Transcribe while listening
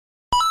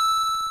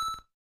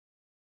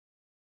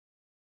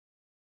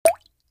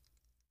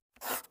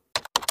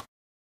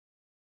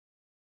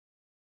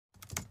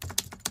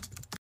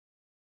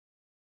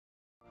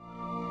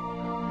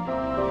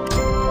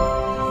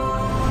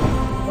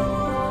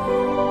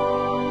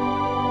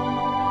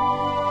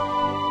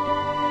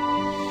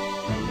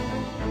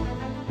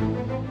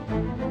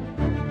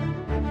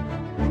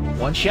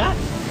One shot,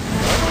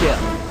 kill.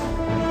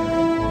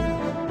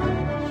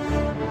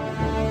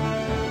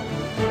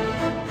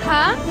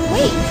 Huh?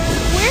 Wait,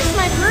 where's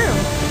my broom?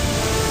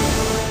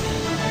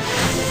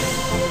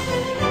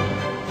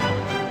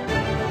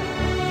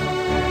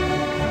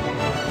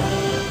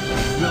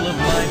 The will of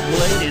my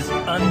blade is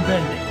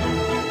unbending.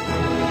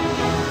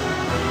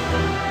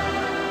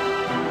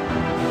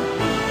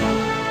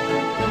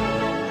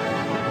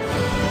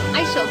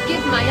 I shall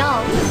give my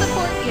all to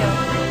support you.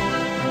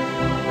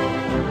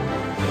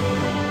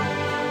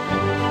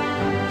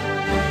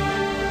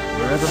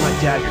 Wherever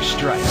my dagger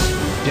strikes,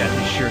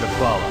 death is sure to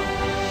follow.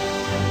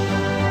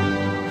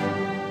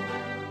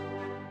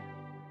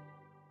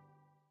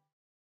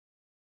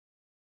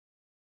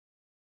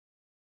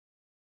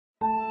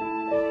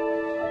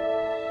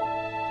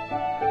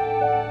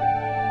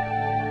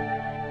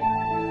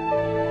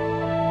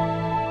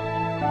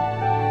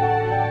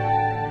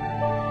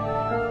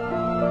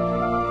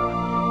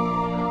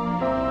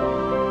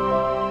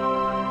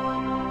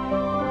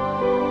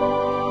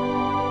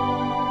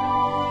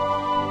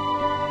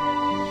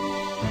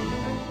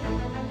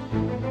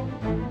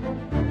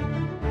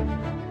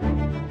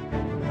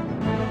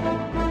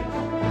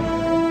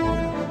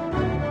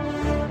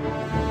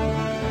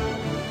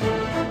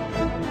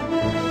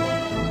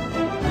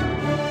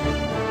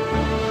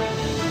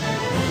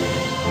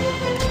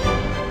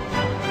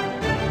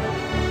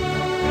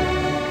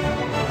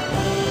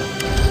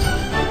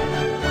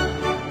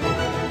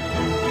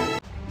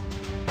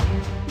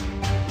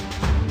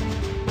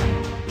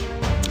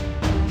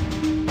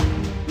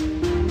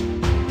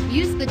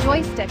 Use the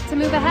joystick to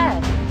move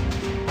ahead.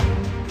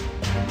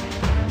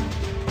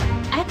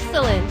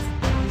 Excellent!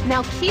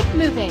 Now keep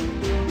moving.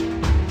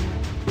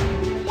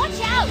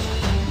 Watch out!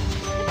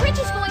 The bridge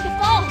is going to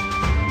fall!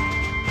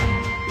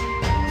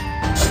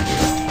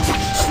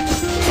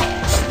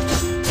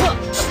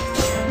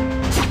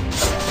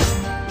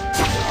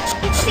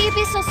 It's the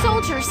Abyssal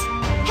soldiers!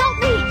 Help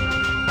me!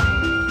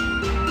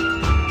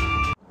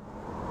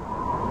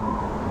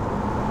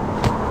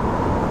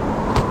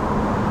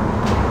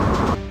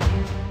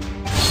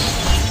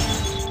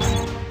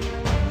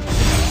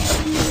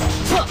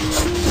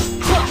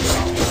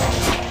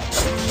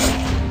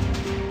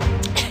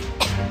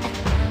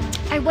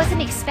 I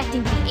wasn't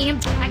expecting to be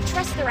ambushed. I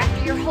trust they're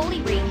after your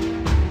holy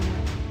ring.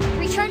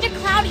 Return to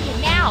Cloudia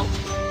now!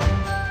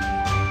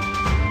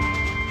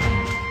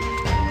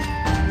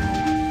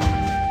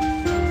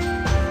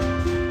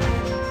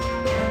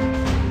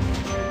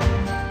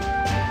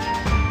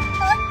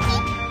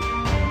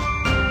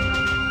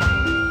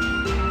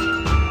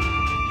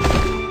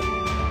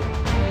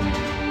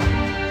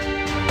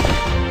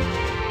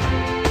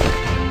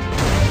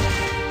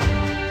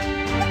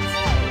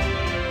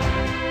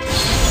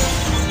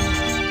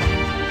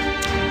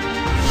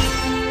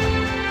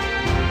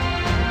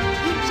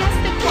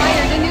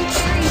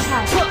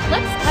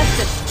 Let's test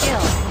its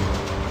skill.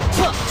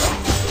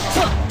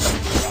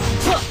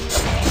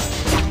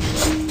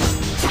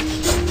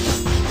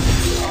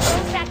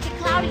 Road back to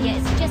Cloudia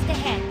is just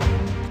ahead.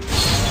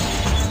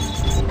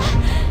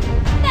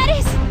 That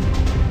is...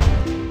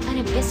 an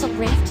abyssal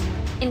rift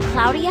in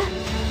Cloudia?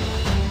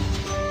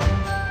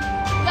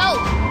 Go!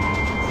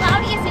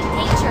 Claudia's in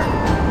danger!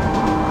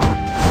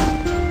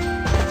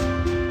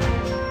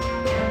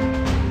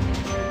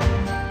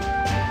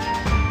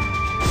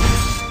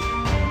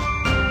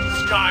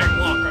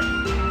 Skywalker,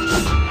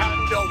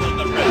 hand over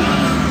the ring.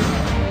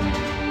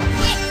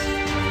 Quick!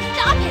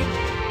 Stop it!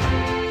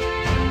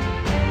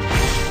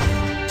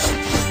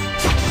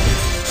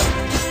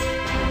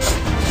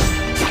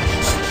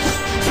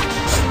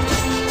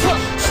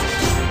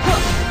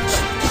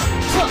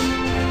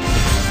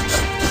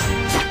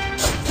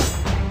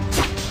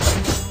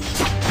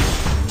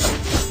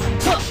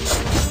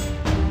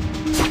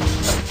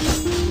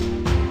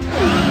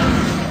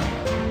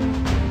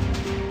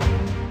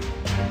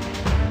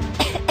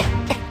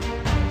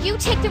 You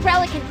take the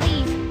relic and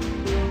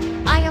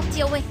leave. I'll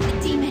deal with the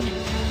demon.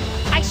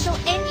 I shall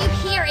end you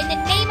here in the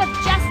name of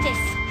justice.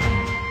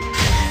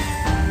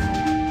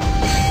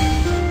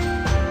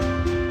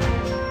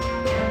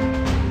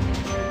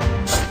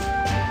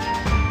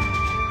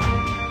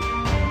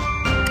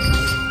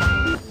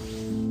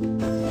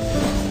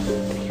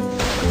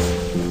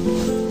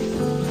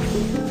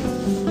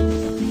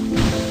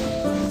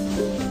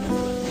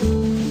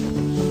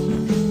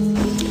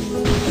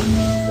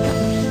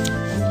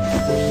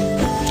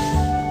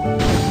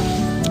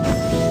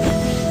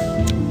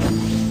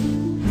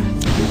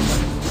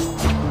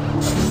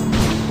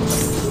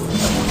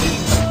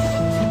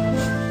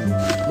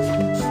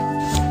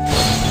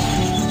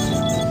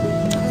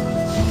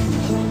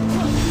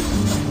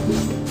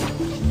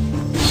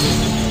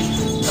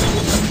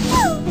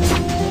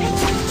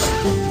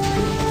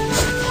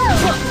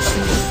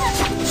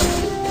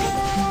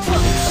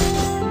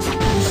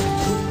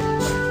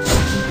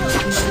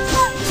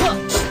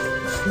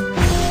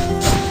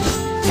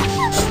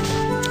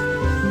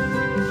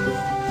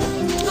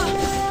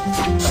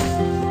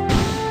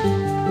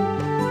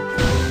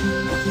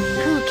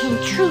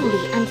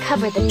 Truly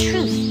uncover the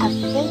truth of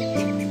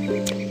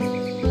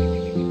fate.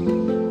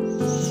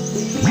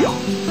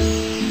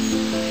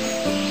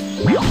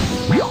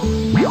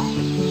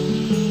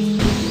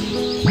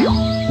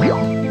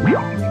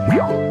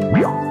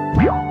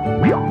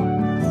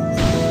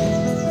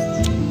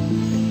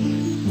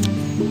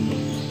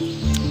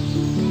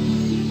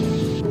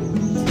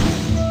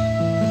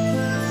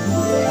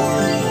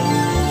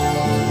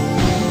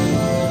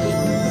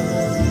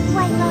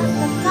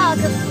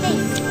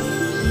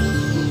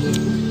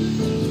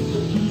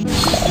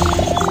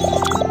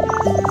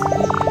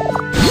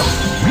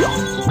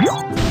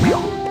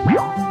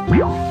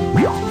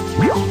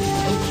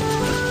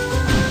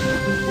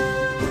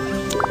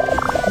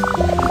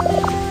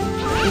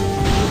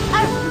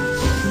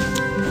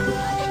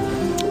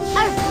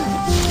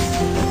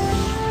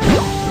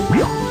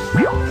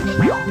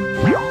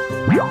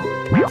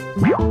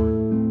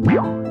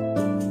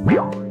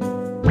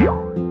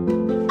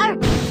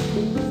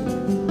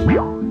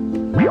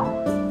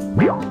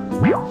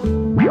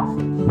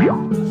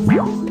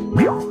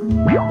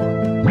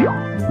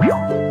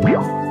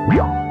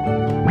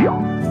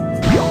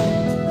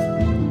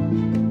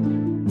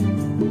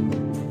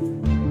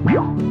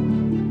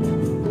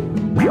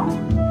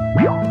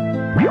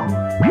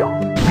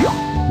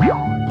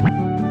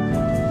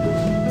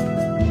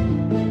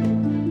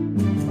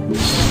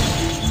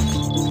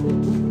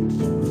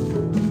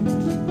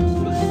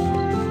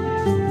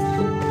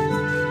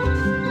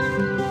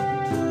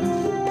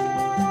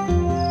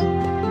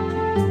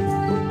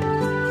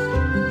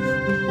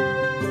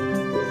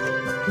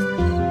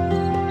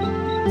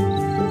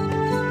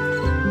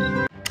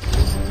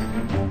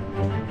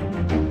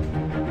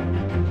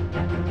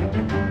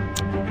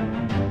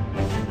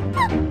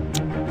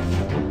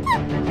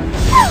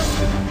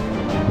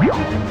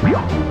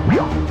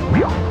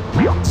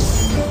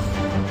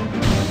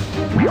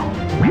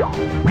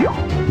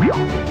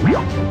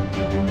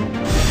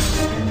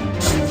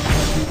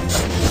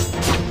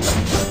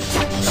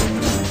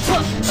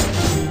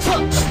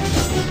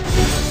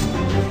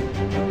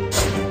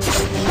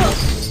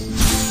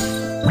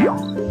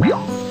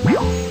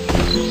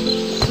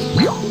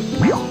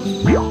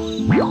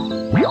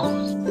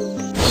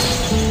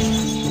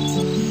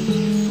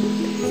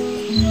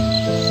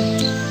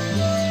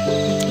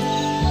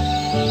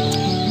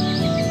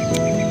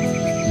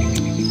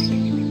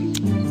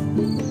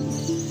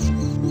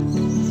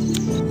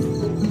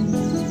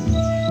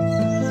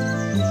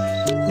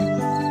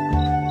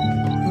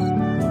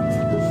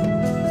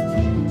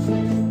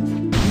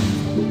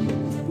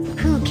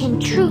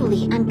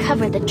 Truly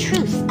uncover the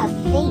truth of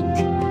fate.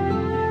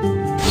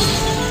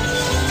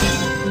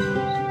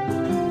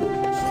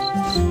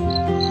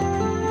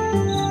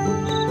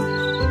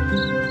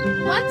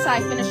 Once I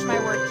finish my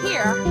work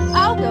here,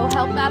 I'll go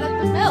help out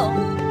at the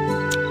mill.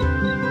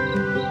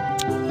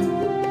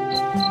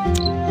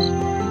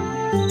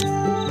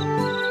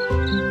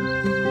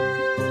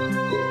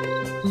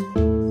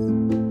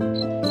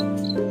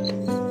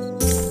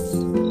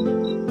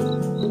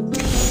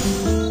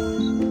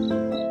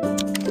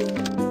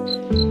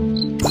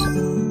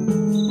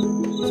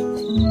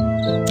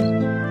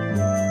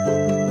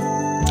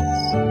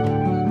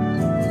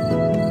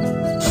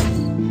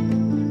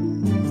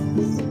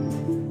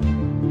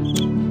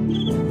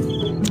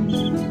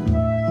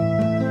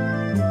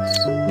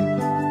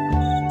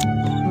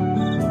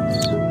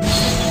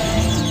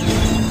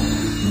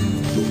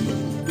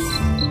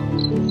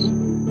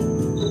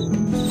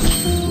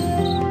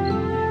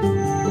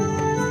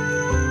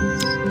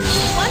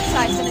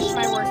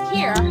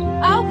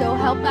 I'll go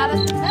help out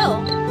at the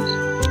mill.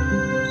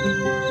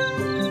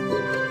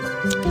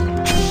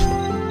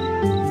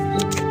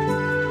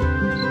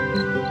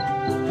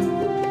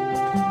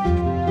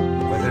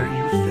 Whether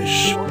you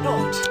fish or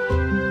not,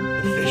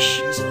 the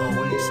fish is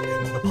always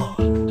in the pond.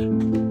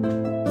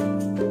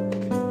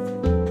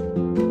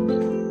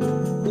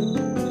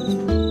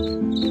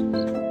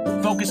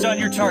 Focus on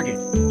your target.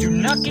 Do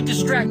not get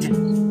distracted.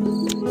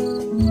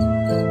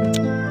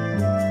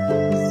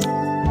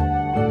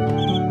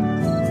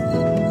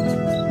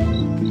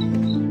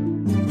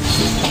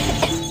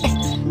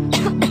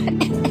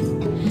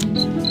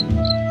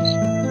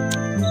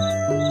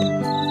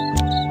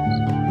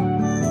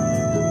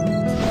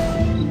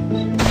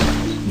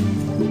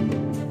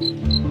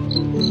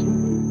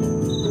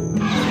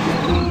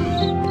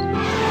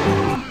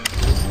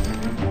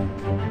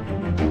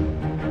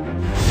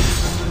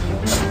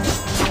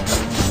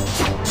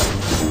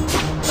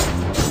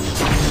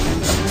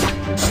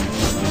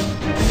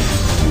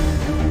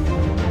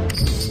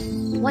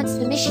 Once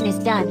the mission is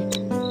done,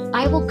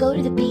 I will go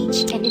to the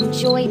beach and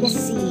enjoy the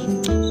sea.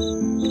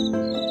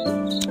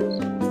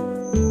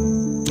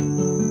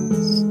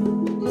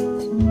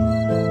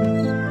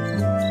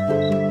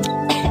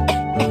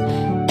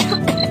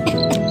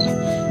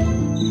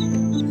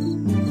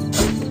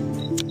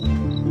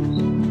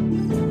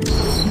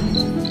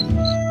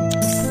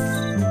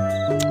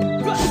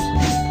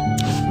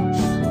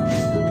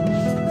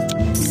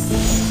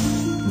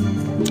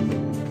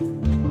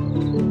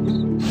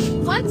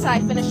 Once I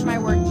finish my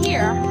work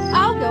here,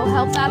 I'll go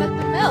help out at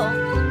the mill.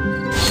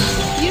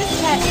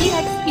 Use pet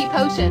EXP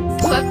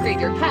potions to upgrade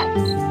your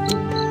pets.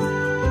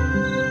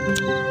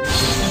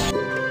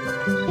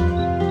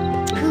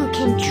 Who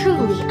can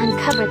truly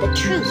uncover the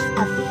truth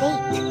of fate?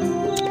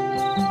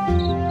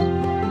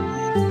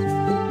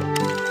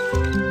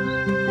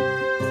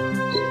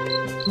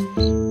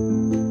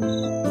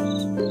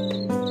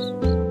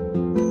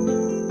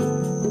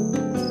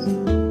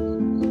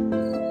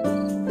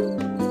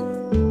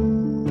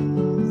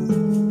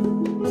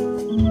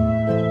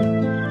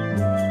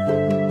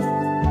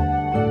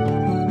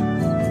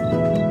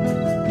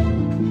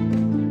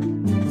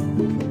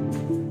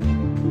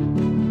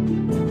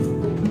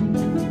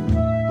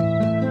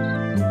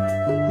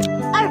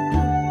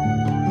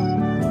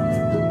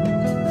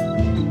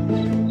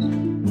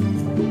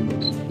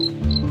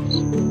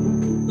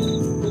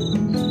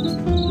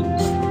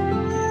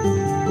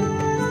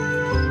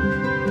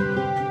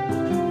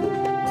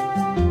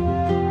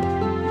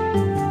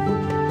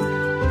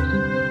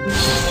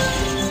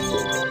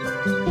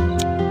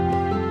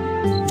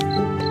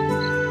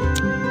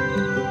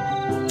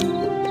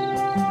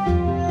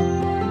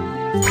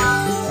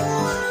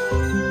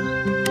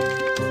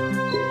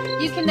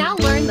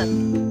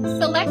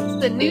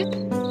 The new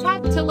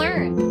had to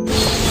learn.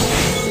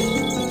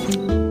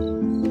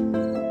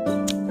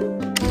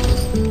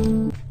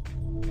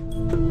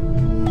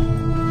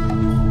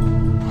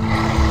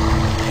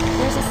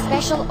 There's a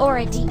special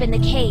aura deep in the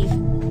cave.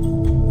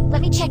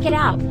 Let me check it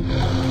out.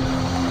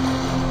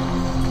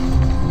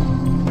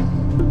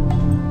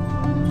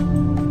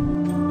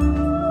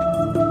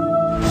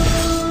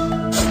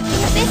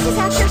 This is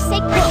after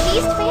Sacred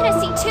Beast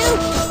Fantasy too.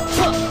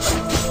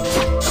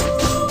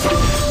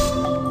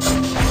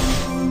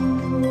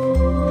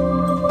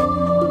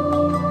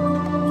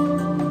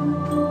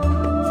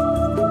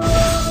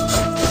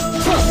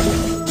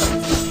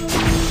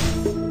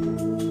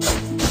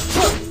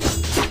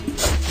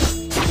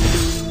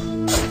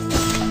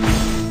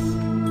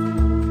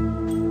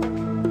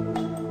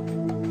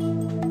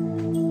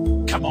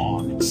 Come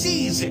on,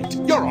 seize it.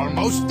 You're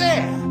almost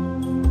there.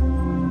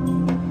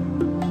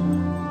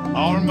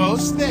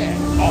 Almost there.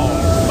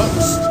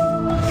 Almost.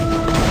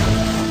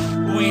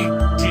 We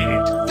did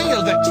it.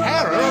 Feel the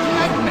terror of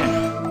nightmare.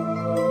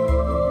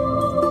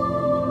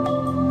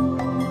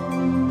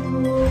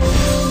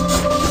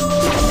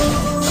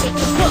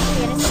 Sacred Beast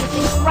Fantasy has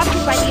been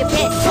corrupted by the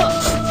abyss.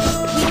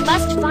 We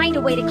must find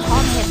a way to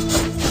calm him.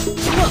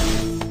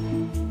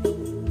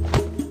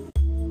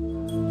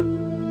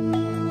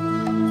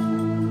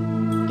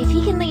 If he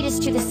can lead us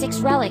to the 6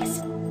 relics,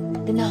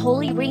 then the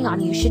holy ring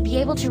on you should be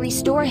able to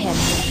restore him.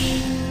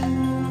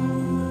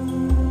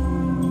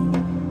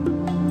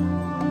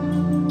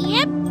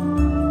 Yep.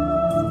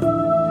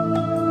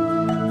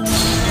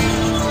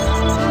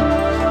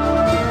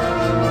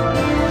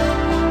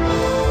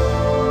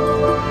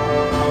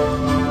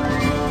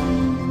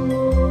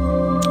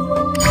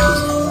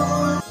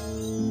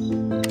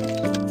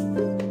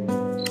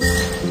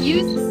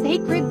 Use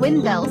sacred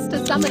wind bells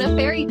to summon a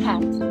fairy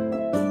pet.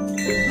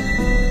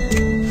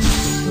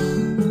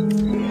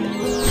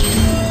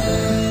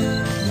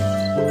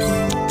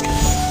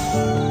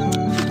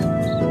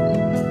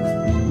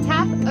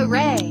 Tap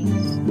array.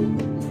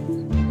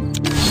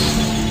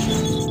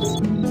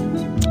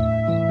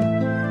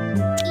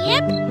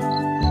 Yep.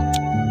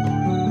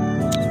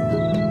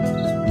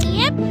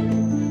 Yep.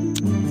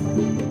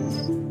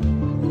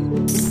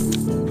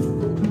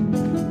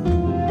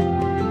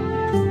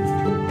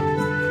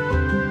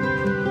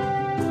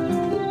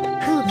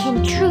 Who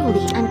can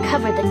truly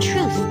uncover the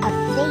truth of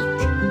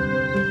fate?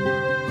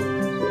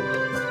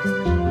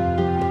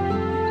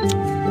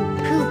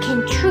 Who can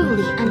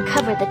truly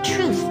uncover the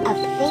truth of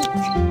fate?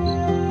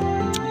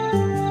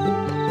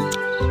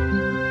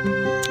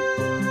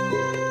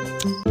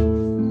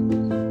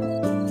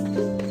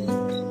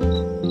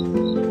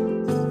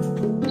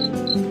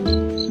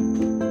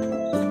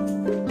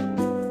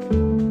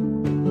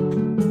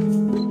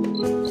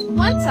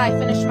 Once I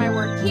finish my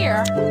work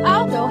here,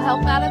 I'll go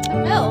help out at the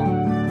mill.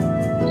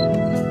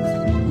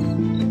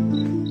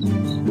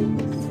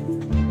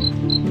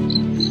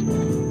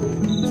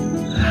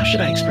 How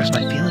should I express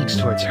my feelings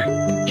towards her?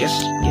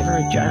 Just give her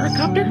a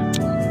gyrocopter?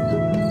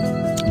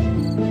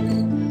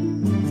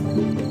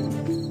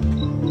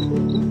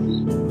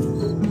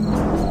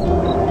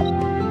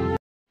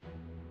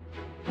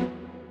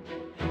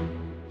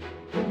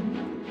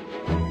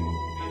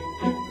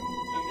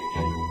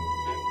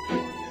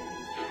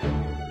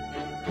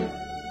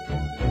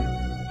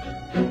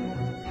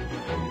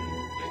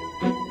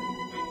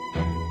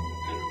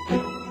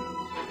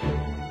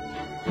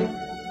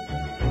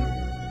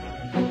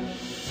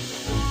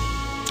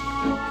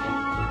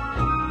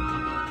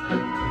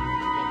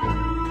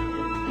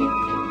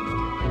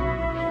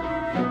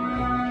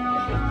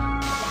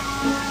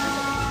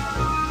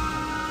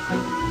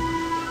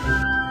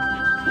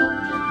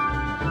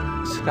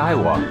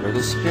 Skywalker,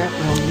 the spirit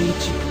will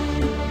meet you.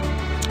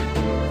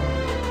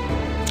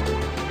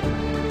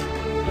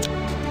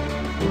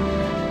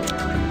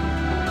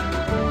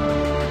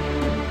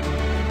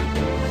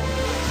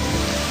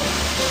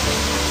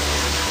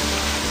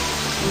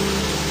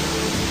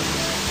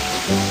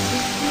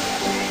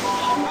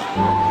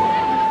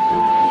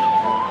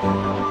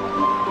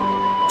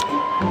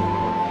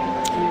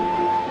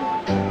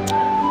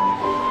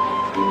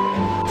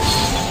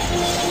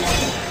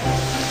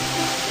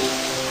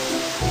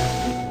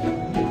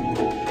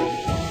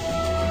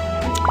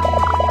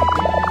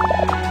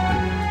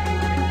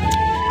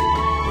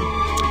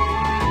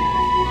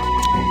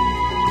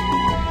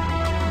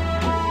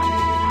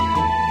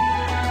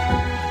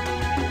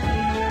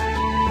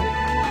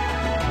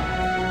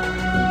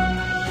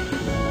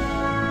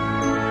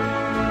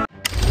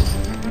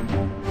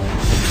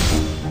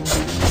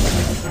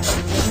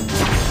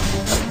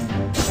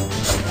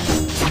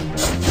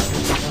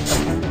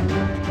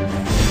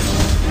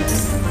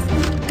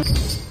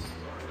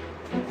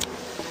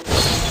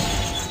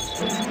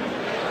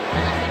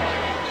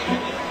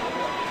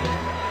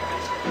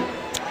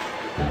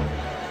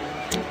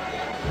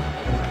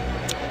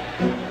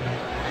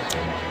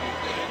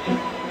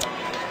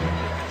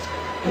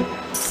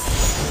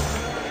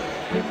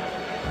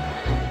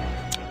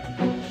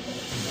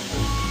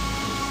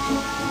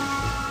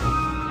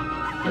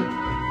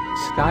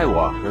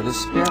 Skywalker, the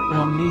spirit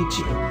realm needs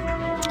you.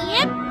 Yep.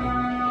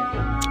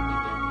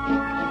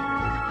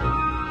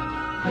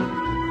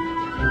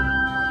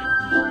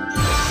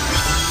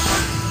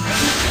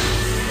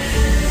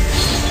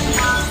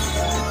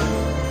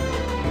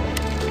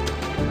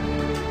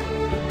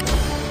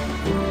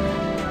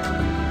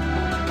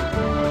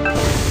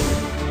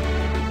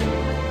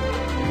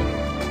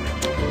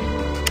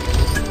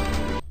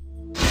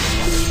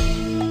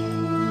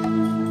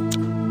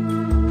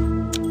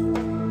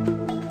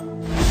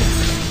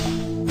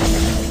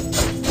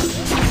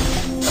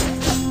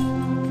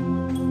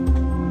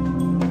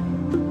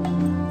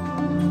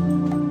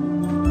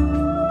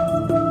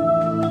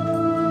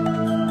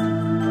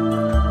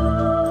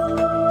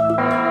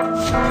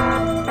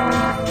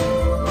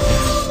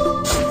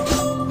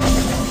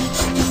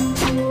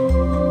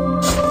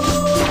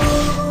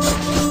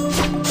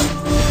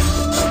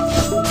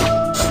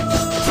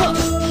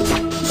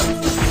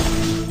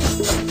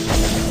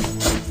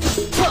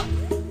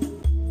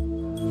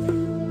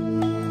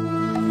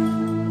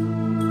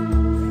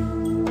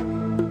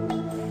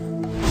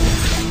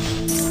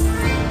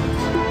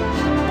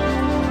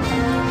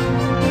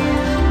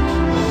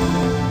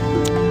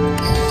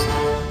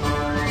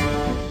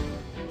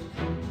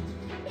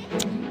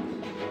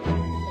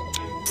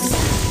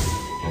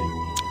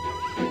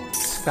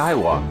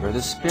 Skywalker,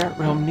 the spirit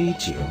realm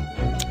needs you.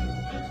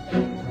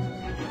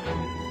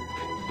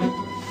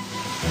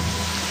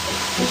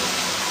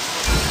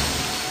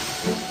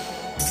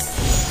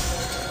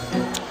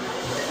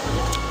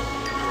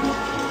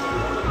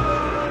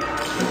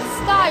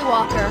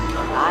 Skywalker,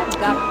 I've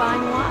got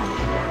fine wine.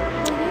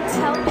 Will you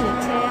tell me a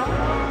tale?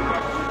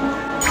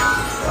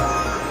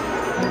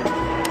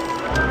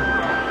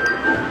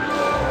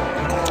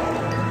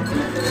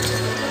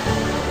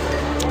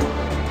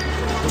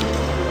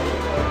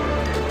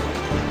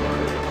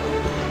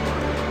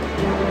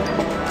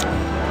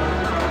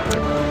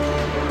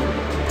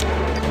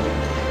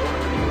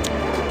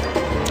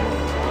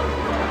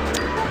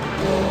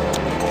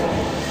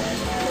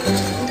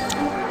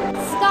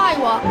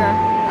 Skywalker,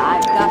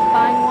 I've got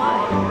fine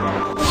wine.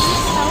 Will you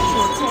tell me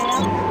a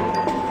tale?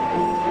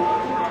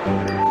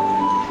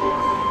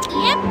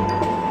 Yep.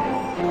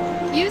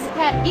 Use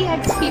pet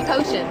EXP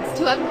potions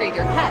to upgrade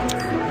your pets.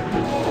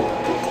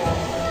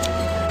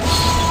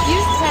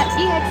 Use pet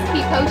EXP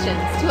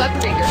potions to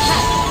upgrade your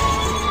pets.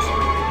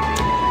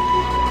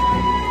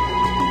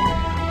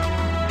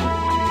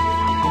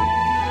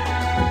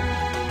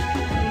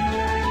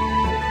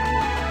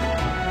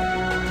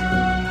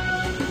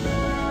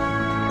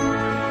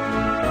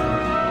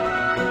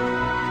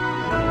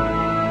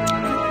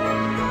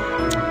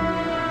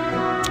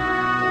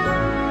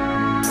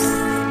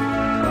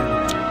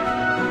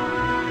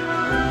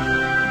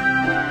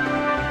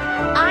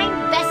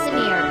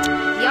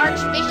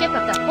 Archbishop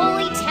of the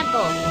Holy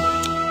Temple.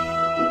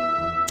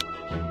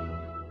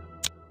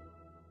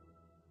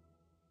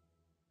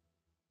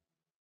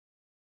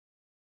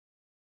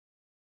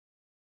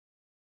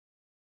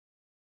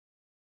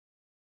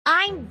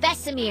 I'm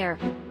Vesemir,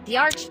 the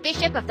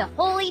Archbishop of the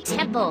Holy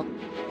Temple.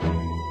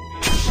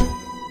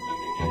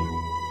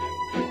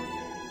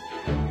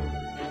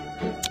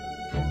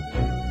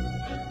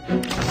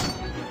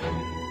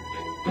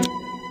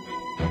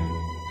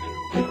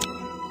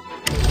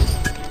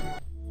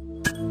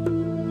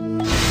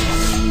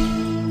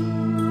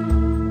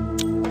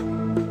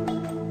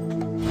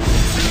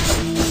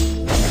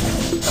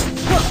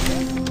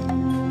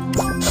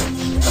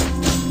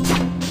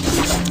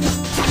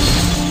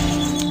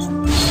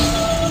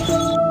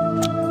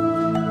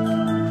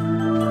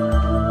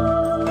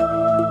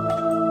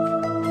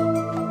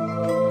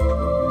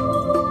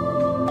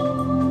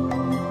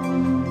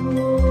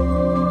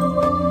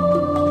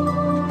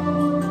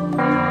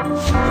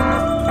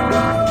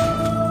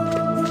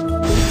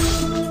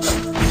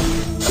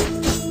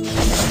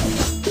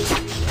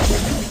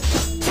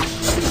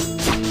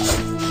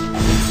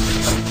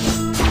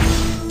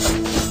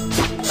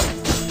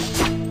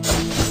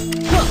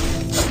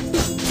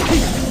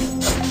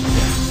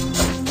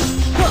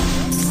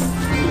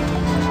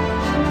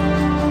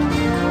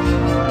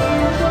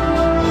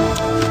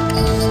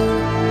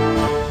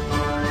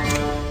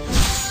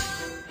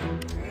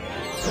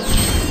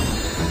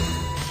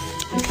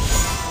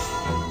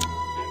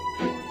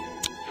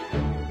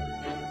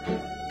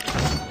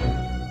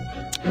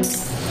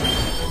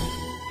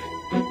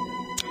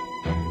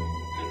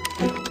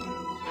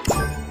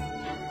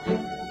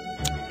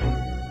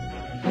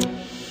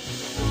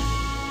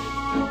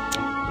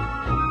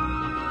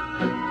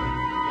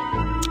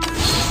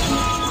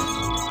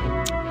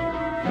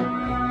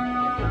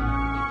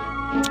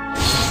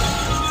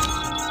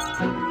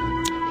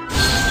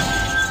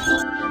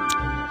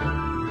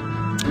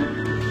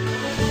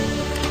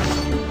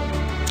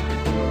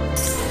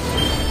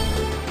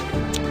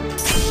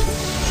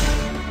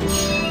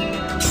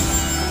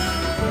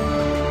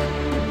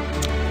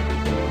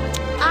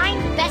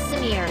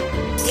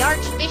 The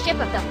Archbishop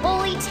of the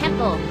Holy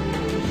Temple.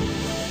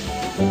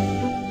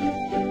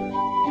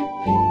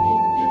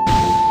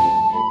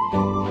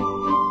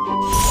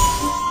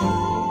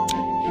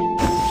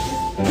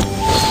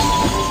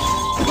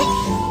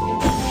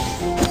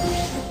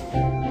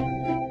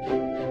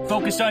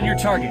 Focus on your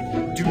target.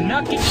 Do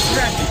not get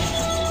distracted.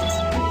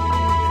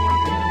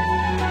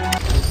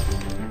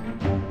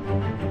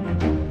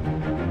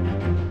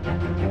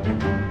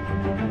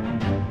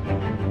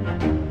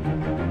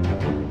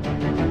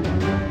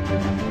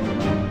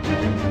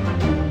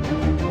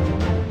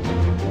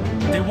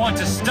 They want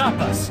to stop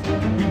us.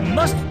 We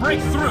must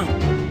break through.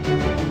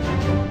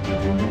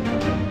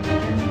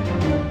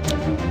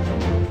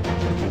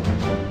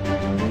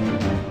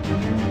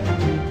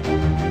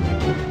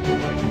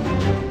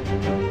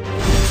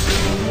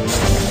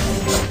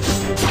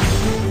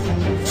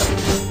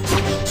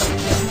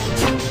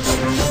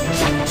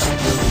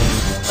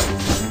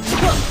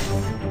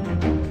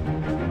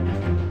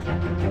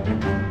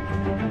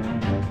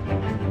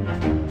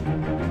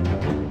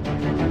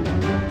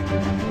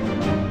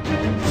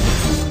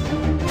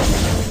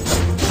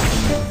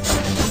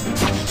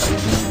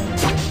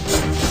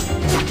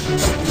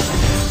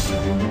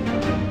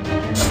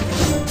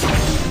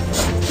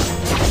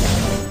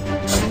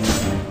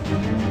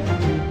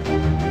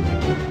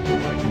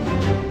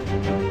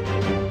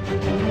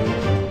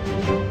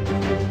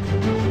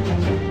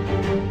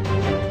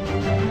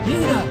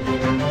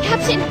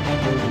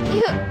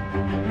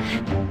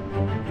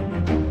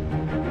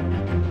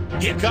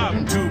 Here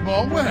come 2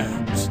 more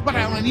worms, but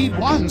I only need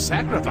 1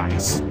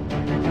 sacrifice.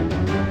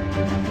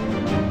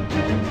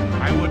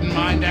 I wouldn't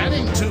mind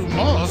adding 2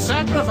 more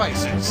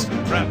sacrifices.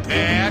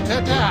 Prepare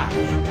to die.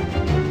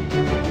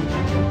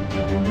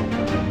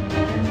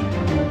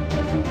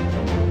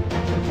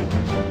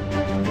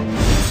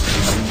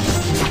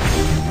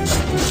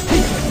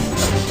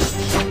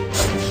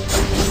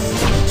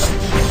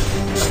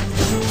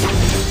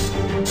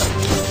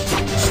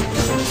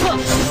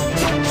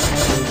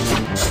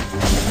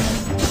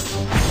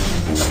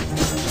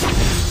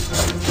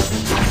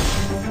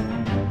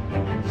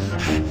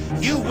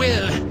 You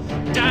will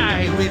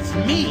die with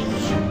me.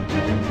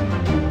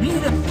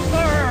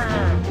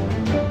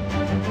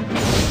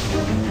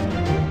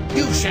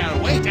 You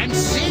shall wait and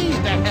see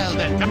the hell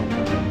that comes.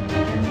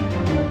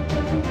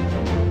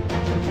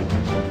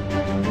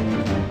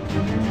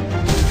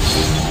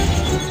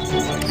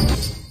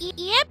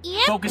 Yep.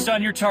 Focus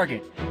on your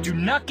target. Do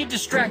not get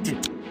distracted.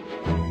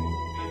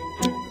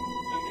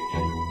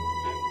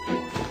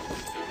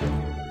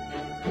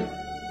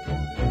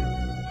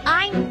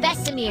 I'm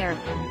Vesemir,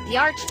 the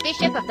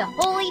Archbishop of the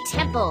Holy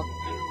Temple.